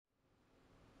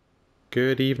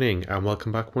Good evening and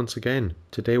welcome back once again.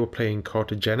 Today we're playing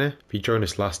Cartagena. If you joined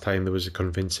us last time, there was a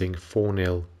convincing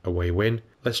 4-0 away win.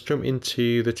 Let's jump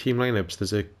into the team lineups.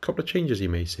 There's a couple of changes you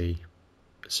may see.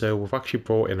 So we've actually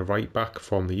brought in a right back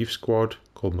from the youth squad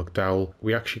called McDowell.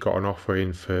 We actually got an offer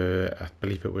in for, I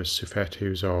believe it was Sufet,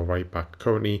 who's our right back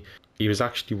currently. He was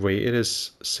actually rated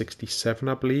as 67,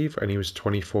 I believe, and he was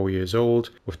 24 years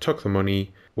old. We've took the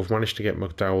money. We've managed to get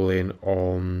McDowell in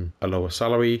on a lower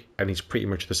salary, and he's pretty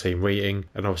much the same rating,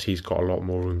 and obviously he's got a lot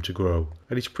more room to grow.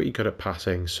 And he's pretty good at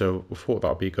passing, so we thought that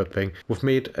would be a good thing. We've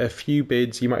made a few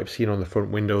bids, you might have seen on the front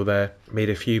window there,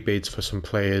 made a few bids for some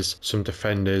players, some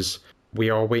defenders. We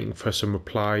are waiting for some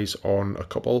replies on a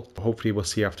couple. Hopefully we'll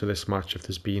see after this match if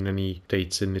there's been any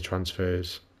dates in the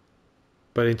transfers.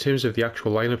 But in terms of the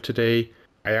actual lineup today,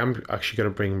 I am actually going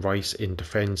to bring Rice in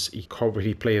defence. He can't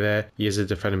really play there. He is a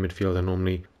defending midfielder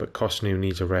normally, but Cosnu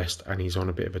needs a rest and he's on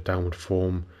a bit of a downward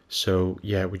form. So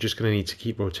yeah, we're just going to need to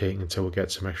keep rotating until we get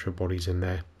some extra bodies in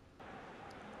there.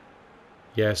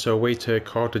 Yeah, so away to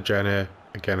Cartagena.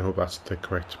 Again, I hope that's the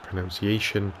correct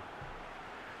pronunciation.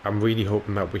 I'm really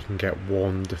hoping that we can get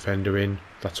one defender in.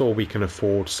 That's all we can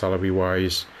afford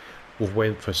salary-wise. We've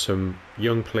went for some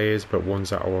young players, but ones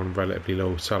that are on relatively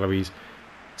low salaries.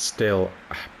 Still,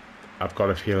 I've got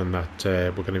a feeling that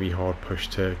we're going to be hard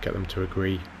pushed to get them to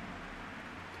agree.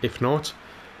 If not,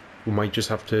 we might just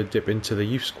have to dip into the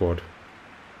youth squad.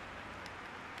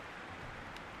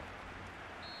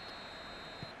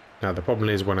 Now, the problem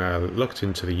is when I looked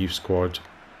into the youth squad,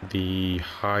 the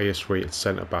highest rated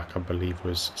centre-back, I believe,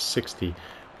 was 60,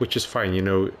 which is fine. You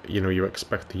know, you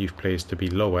expect the youth players to be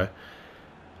lower.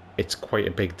 It's quite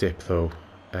a big dip though,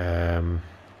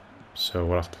 so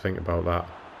we'll have to think about that.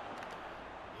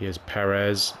 Here's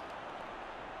Perez.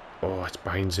 Oh, it's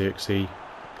behind Zirkzee.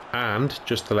 And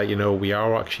just to let you know, we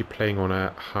are actually playing on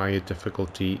a higher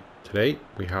difficulty today.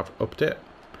 We have upped it.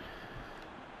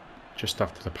 Just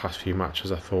after the past few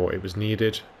matches, I thought it was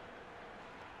needed.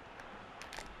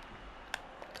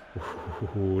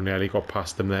 Ooh, nearly got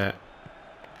past them there.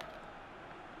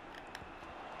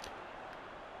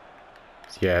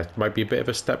 Yeah, it might be a bit of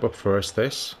a step up for us,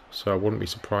 this. So I wouldn't be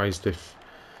surprised if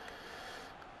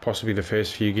possibly the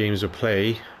first few games we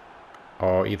play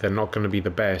are either not going to be the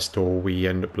best, or we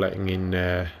end up letting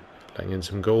in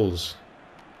some goals.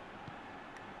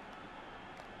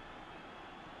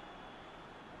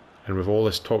 And with all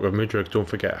this talk of Mudryk, don't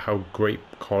forget how great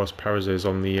Carlos Perez is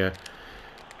on the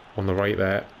right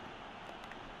there.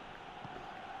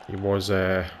 He was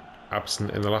absent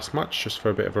in the last match just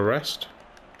for a bit of a rest.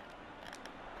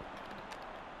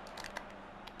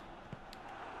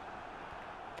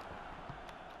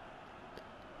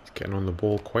 Getting on the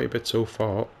ball quite a bit so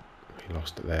far. He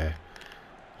lost it there.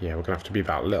 Yeah, we're going to have to be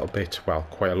that little bit, well,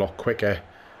 quite a lot quicker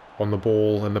on the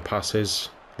ball and the passes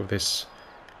with this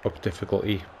up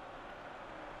difficulty.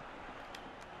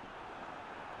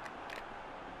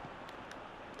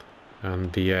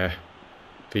 And the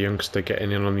youngster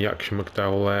getting in on the action,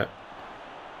 McDowell there.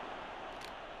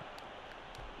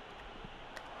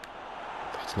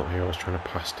 That's not who I was trying to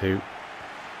pass to.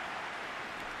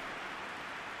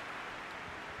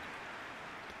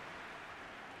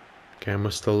 Again,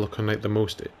 we're still looking like the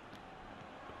most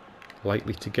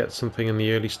likely to get something in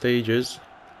the early stages.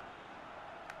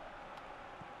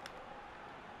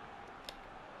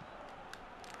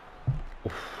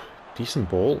 Oof, decent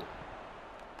ball.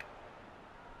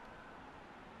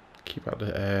 Keep out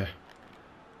the air.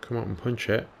 Come out and punch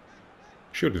it.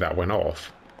 Surely that went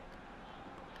off.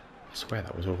 I swear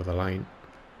that was over the line.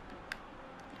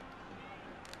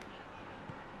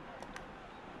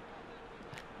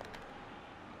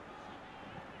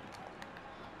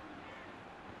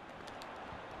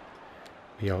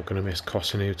 We are going to miss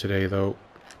Cosnu today though.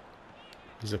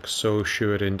 He's looks so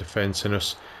assured in defence, and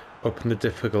us upping the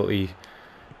difficulty,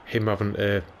 him having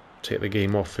to take the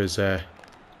game off has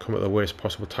come at the worst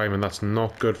possible time, and that's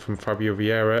not good from Fabio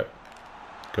Vieira.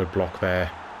 Good block there.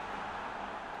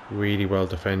 Really well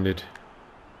defended.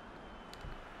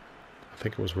 I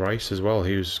think it was Rice as well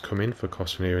who's come in for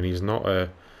Cosnu, and he's not a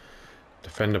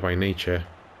defender by nature.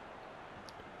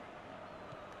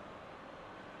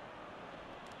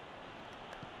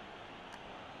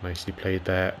 Nicely played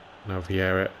there. Now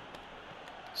Vieira.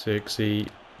 Zirkzee.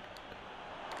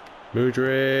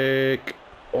 Mudryk.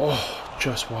 Oh,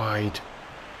 just wide.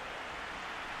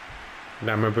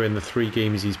 Now remember, in the 3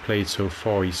 games he's played so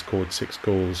far, he's scored 6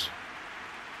 goals.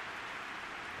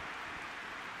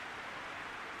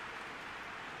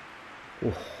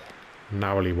 Oh,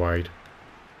 narrowly wide.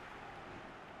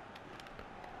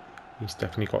 He's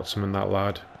definitely got something, that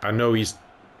lad. I know he's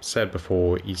said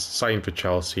before he's signed for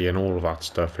Chelsea and all of that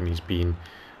stuff, and he's been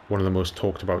one of the most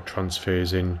talked about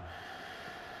transfers in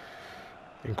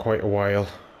quite a while.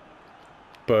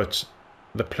 But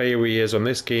the player he is on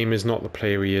this game is not the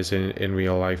player he is in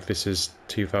real life. This is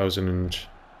 2000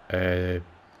 and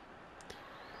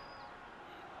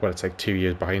well, it's like 2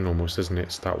 years behind almost, isn't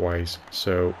it, stat-wise?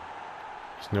 So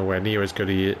he's nowhere near as good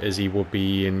as he would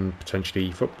be in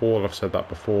potentially football. I've said that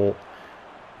before,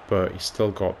 but he's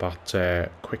still got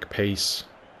that quick pace.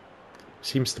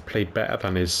 Seems to play better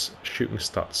than his shooting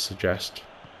stats suggest,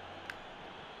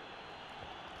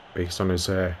 based on his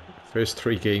first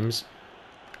 3 games.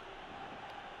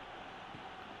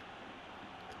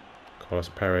 Carlos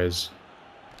Perez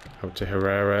out to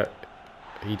Herrera.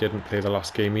 He didn't play the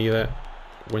last game either.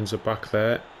 Wins it back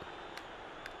there.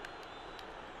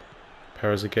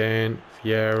 Perez again.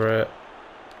 Vieira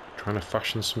trying to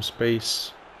fashion some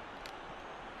space.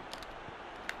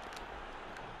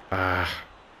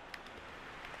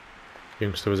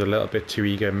 Youngster was a little bit too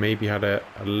eager. Maybe had a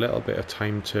little bit of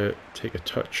time to take a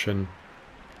touch and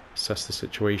assess the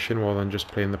situation rather than just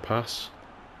playing the pass.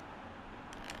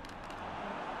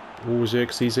 Ooh,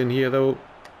 Zirkzee's in here though.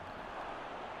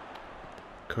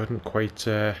 Couldn't quite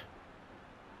get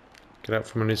out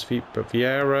from on his feet, but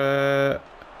Vieira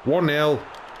 1-0.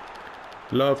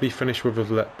 Lovely finish with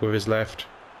his left.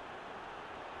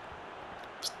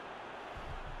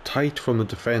 Tight from the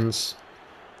defence.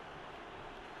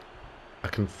 I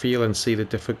can feel and see the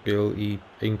difficulty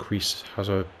increase has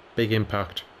a big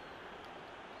impact.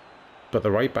 But the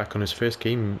right back on his first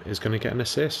game is going to get an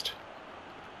assist.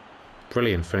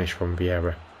 Brilliant finish from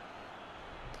Vieira.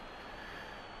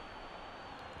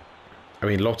 I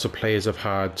mean, lots of players have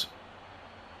had,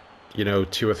 you know,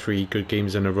 2 or 3 good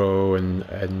games in a row, and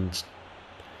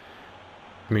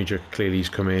Mudryk clearly has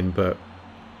come in, but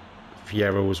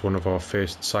Vieira was one of our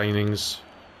first signings,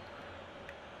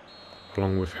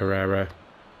 along with Herrera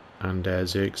and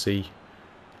Zirkzee.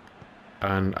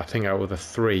 And I think out of the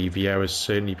 3, Vieira's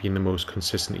certainly been the most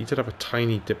consistent. He did have a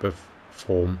tiny dip of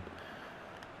form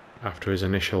after his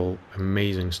initial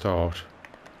amazing start.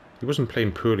 He wasn't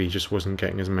playing poorly, he just wasn't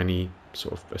getting as many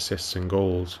sort of assists and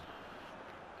goals.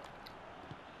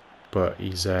 But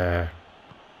he's, you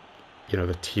know,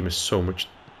 the team is so much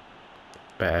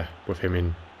better with him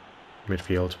in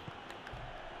midfield.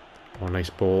 Oh, nice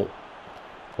ball.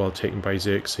 Well taken by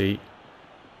Zirkzee.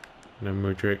 And then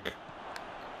Mudryk.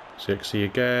 Zirkzee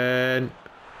again.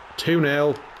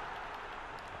 2-0.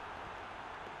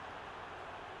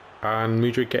 And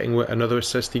Mudryk getting another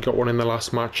assist. He got one in the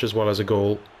last match as well as a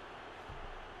goal.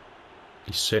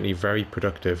 He's certainly very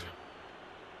productive.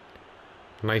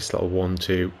 Nice little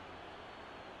 1-2.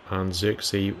 And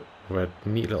Zirkzee with a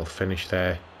neat little finish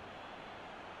there.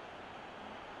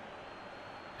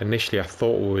 Initially I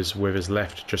thought it was with his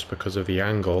left just because of the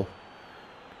angle,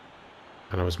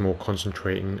 and I was more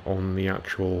concentrating on the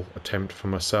actual attempt for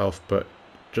myself, but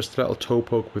just a little toe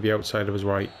poke with the outside of his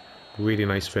right. Really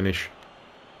nice finish.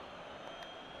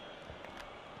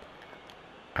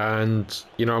 And,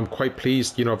 you know, I'm quite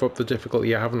pleased. You know, I've upped the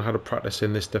difficulty. I haven't had a practice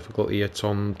in this difficulty. It's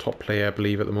on top player, I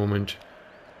believe, at the moment.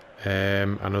 I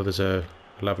know there's a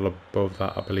level above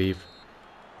that, I believe.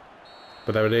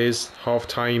 But there it is, half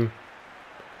time.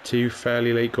 2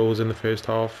 fairly late goals in the first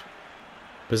half.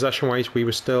 Possession wise, we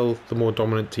were still the more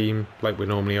dominant team, like we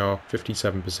normally are.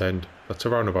 57%. That's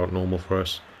around about normal for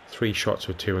us. 3 shots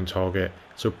with 2 on target.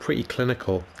 So pretty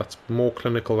clinical. That's more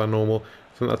clinical than normal.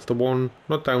 I think that's the one,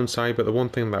 not downside, but the one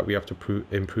thing that we have to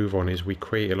improve on is we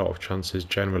create a lot of chances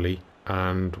generally,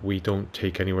 and we don't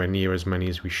take anywhere near as many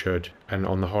as we should. And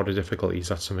on the harder difficulties,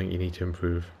 that's something you need to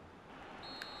improve.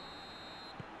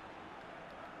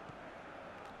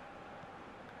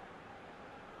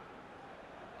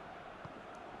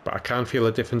 But I can feel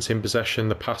a difference in possession.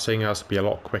 The passing has to be a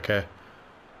lot quicker.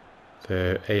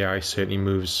 The AI certainly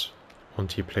moves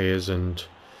onto your players, and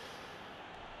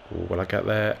will I get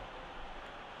there?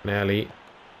 Nearly.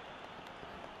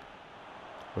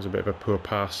 Was a bit of a poor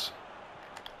pass.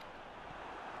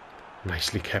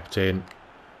 Nicely kept in.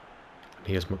 And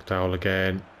here's McDowell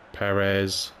again.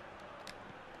 Perez.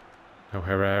 Now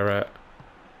Herrera.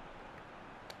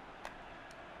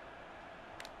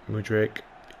 Mudryk.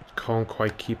 Can't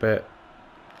quite keep it.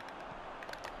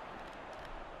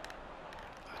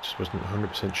 I just wasn't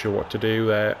 100% sure what to do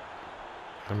there.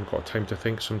 I haven't got time to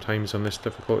think sometimes on this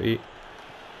difficulty.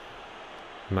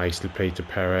 Nicely played to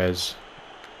Perez.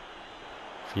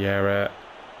 Vieira.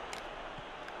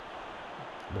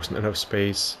 Wasn't enough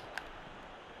space.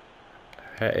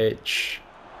 Hetic.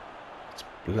 It's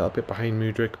a little bit behind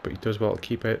Mudryk, but he does well to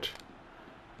keep it.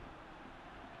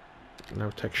 Now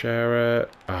Teixeira.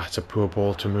 It's a poor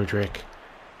ball to Mudryk.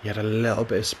 He had a little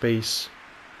bit of space.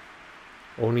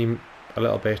 Only a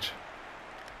little bit.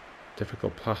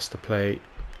 Difficult pass to play.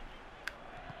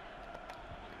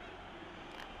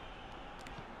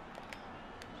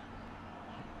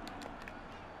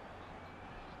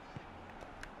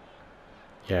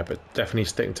 Yeah, but definitely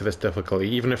sticking to this difficulty.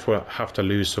 Even if we have to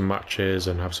lose some matches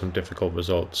and have some difficult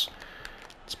results,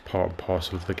 it's part and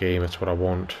parcel of the game. It's what I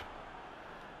want.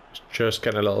 It's just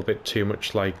getting a little bit too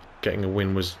much like getting a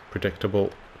win was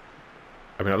predictable.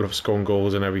 I mean, I love scoring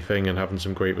goals and everything and having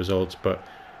some great results, but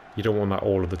you don't want that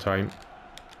all of the time.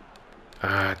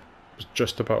 Ah, was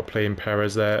just about playing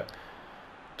Perez there.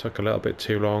 Took a little bit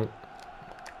too long.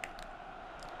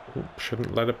 Ooh,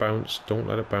 shouldn't let it bounce. Don't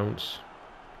let it bounce.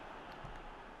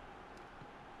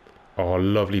 Oh,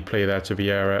 lovely play there to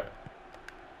Vieira.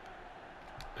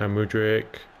 Now Mudryk.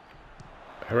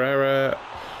 Herrera.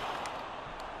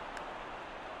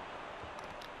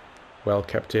 Well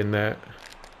kept in there.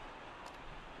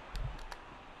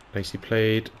 Nicely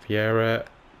played. Vieira.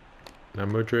 Now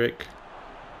Mudryk.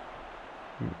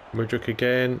 Mudryk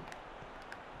again.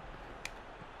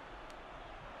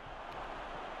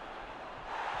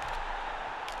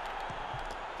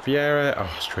 Vieira.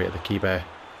 Oh, straight at the keeper.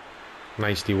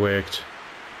 Nicely worked.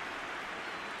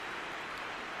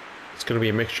 It's going to be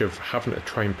a mixture of having to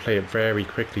try and play it very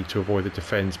quickly to avoid the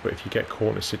defence, but if you get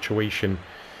caught in a situation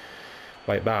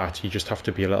like that, you just have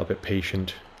to be a little bit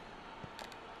patient.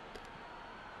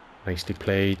 Nicely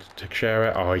played.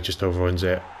 Teixeira. Oh, he just overruns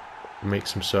it.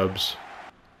 Makes some subs.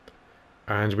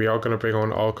 And we are going to bring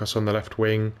on Arcos on the left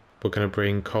wing. We're going to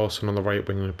bring Carlson on the right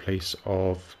wing in place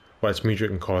of... Well, it's Mudryk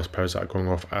and Carlos Perez that are going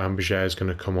off, and Bajer is going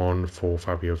to come on for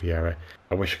Fabio Vieira.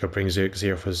 I wish I could bring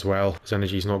Zirkzee off as well. His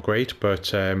energy's not great, but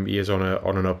he is on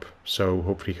an up, so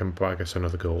hopefully he can bag us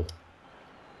another goal.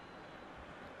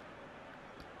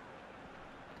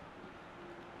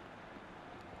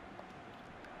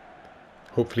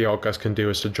 Hopefully Arcos can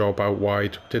do us a job out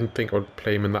wide. Didn't think I would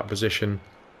play him in that position,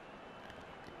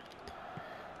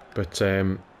 but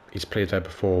he's played there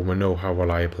before and we know how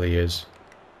reliable he is.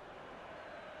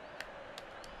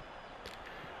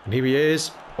 And here he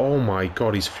is. Oh my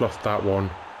god, he's fluffed that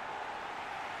one.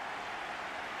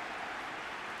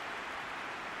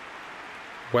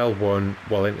 Well won,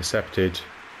 well intercepted.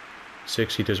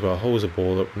 Zirkzee does well, holds the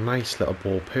ball up. Nice little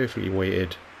ball, perfectly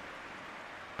weighted.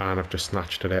 And I've just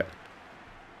snatched at it.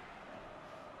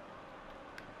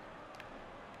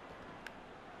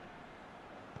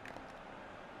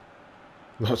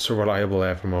 Not so reliable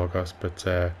there from Argos, but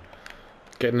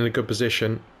getting in a good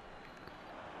position.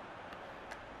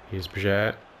 Here's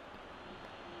Bajer.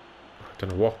 I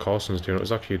don't know what Carlson's doing. It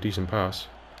was actually a decent pass.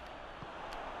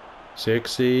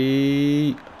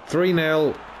 Zirkzee.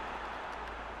 3-0.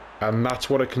 And that's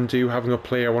what it can do, having a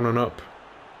player on and up.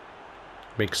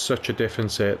 Makes such a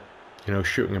difference at, you know,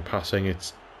 shooting and passing.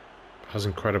 It has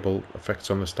incredible effects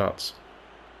on the stats.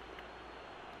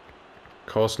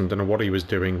 Carlson, don't know what he was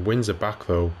doing. Wins it back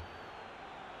though.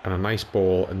 And a nice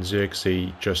ball, and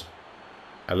Zirkzee just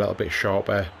a little bit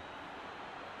sharper.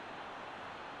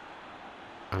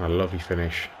 And a lovely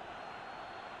finish.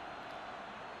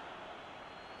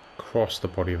 Across the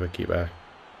body of the keeper.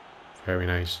 Very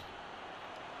nice.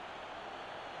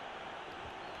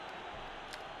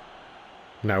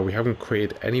 Now, we haven't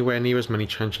created anywhere near as many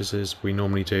chances as we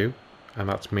normally do, and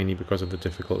that's mainly because of the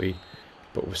difficulty.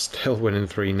 But we're still winning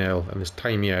 3-0, and there's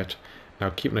time yet. Now,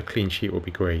 keeping a clean sheet would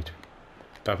be great.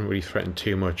 They haven't really threatened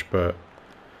too much, but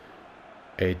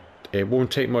it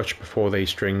won't take much before they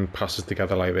string passes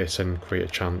together like this and create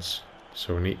a chance.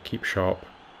 So we need to keep sharp.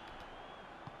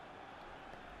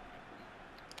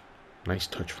 Nice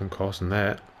touch from Carlson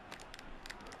there.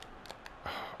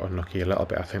 Oh, unlucky a little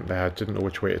bit, I think, there. I didn't know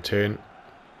which way to turn.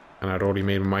 And I'd already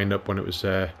made my mind up when it was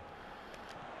clearly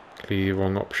the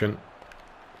wrong option.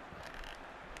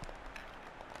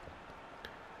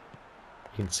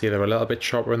 You can see they're a little bit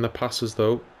sharper in the passes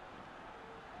though.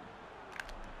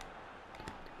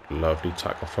 Lovely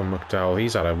tackle from McDowell.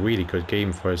 He's had a really good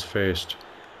game for his first.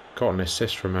 Got an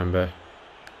assist, remember.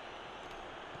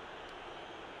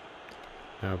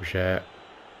 Now Bajer.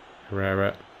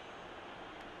 Herrera.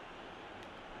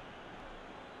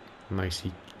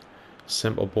 Nicely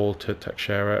simple ball to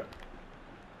Teixeira.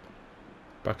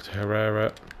 Back to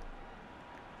Herrera.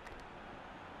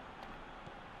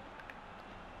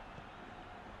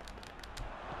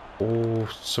 Oh,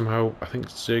 somehow I think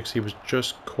Zirkzee was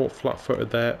just caught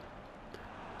flat-footed there.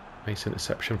 Nice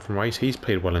interception from Rice. He's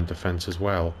played well in defence as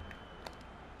well.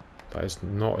 That is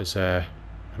not as a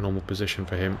normal position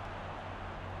for him.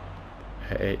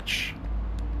 Hitch.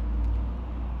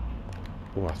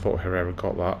 Oh, I thought Herrera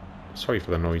got that. Sorry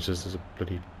for the noises. There's a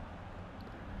bloody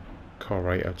car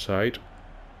right outside.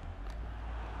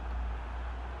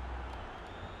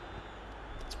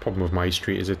 Problem with my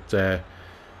street is it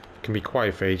can be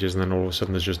quiet for ages and then all of a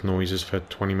sudden there's just noises for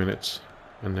 20 minutes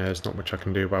and there's not much I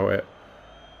can do about it.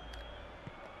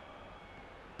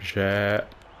 Share.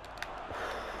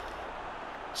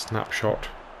 Snapshot.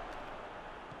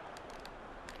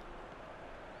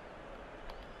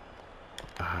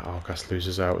 Argas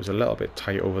loses out. It was a little bit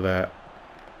tight over there.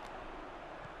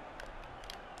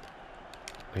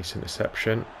 Nice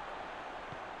interception.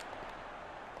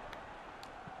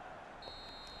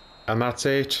 And that's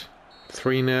it.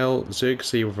 3-0.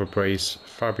 Zirkzee with a brace.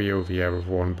 Fabio Vieira with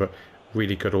one, but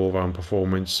really good all-round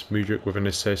performance. Mudryk with an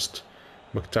assist.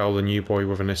 McDowell, the new boy,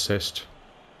 with an assist.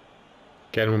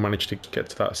 Again, we managed to get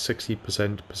to that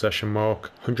 60% possession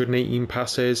mark. 118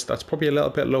 passes. That's probably a little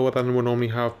bit lower than we normally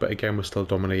have, but again, we're still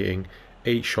dominating.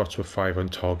 8 shots with 5 on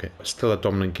target. Still a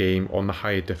dominant game on the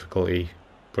higher difficulty.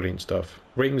 Brilliant stuff.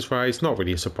 Ratings rise, not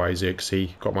really a surprise.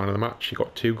 Zirkzee got man of the match. He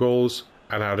got 2 goals.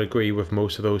 And I'd agree with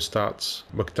most of those stats.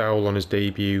 McDowell on his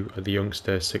debut, the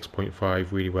youngster,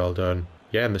 6.5, really well done.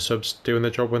 Yeah, and the subs doing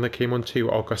their job when they came on too.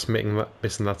 Argas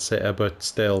missing that sitter, but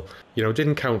still, you know,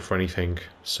 didn't count for anything.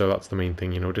 So that's the main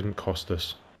thing, you know, didn't cost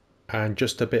us. And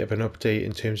just a bit of an update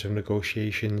in terms of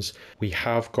negotiations. We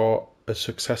have got a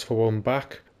successful one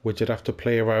back. We did have to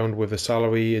play around with the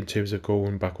salary in terms of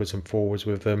going backwards and forwards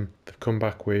with them. They've come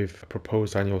back with a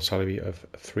proposed annual salary of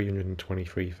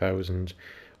 323,000.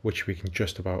 Which we can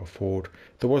just about afford.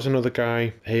 There was another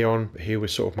guy, Heon, who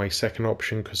was sort of my second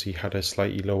option because he had a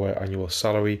slightly lower annual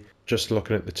salary. Just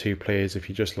looking at the two players, if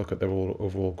you just look at their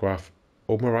overall graph,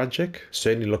 Omaragic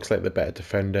certainly looks like the better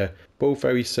defender. Both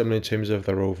very similar in terms of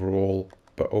their overall,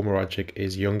 but Omaragic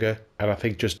is younger. And I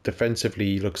think just defensively,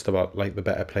 he looks about like the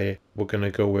better player. We're going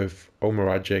to go with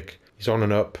Omaragic. He's on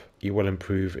and up. He will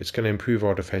improve. It's going to improve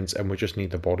our defence and we just need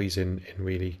the bodies in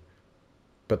really.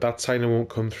 But that signing won't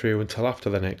come through until after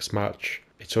the next match.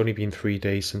 It's only been 3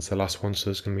 days since the last one, so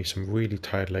there's going to be some really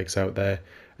tired legs out there.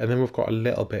 And then we've got a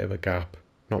little bit of a gap.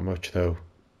 Not much though.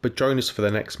 But join us for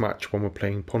the next match when we're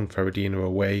playing Ponferradina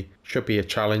away. Should be a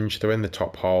challenge. They're in the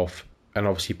top half. And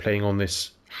obviously playing on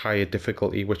this higher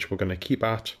difficulty, which we're going to keep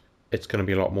at, it's going to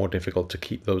be a lot more difficult to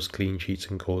keep those clean sheets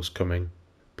and goals coming.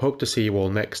 Hope to see you all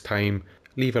next time.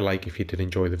 Leave a like if you did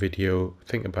enjoy the video.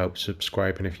 Think about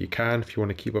subscribing if you can, if you want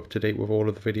to keep up to date with all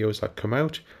of the videos that come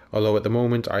out. Although at the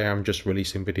moment I am just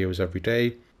releasing videos every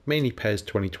day, mainly PES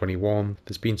 2021.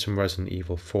 There's been some Resident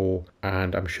Evil 4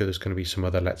 and I'm sure there's going to be some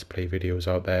other Let's Play videos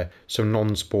out there. Some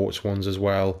non-sports ones as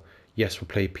well. Yes, we'll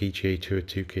play PGA Tour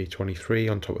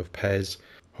 2K23 on top of PES.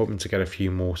 Hoping to get a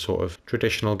few more sort of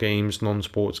traditional games,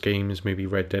 non-sports games, maybe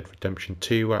Red Dead Redemption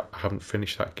 2. I haven't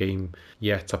finished that game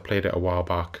yet. I played it a while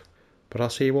back. But I'll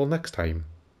see you all next time.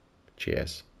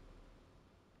 Cheers.